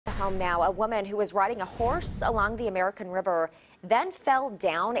home now. A woman who was riding a horse along the American River then fell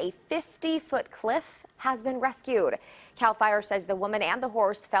down a 50-foot cliff has been rescued. Cal Fire says the woman and the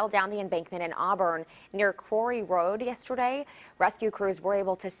horse fell down the embankment in Auburn near Quarry Road yesterday. Rescue crews were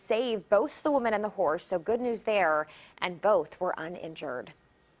able to save both the woman and the horse, so good news there, and both were uninjured.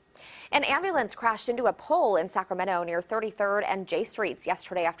 An ambulance crashed into a pole in Sacramento near 33rd and J Streets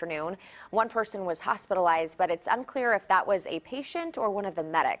yesterday afternoon. One person was hospitalized, but it's unclear if that was a patient or one of the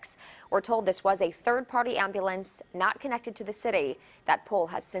medics. We're told this was a third-party ambulance not connected to the city. That pole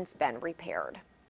has since been repaired.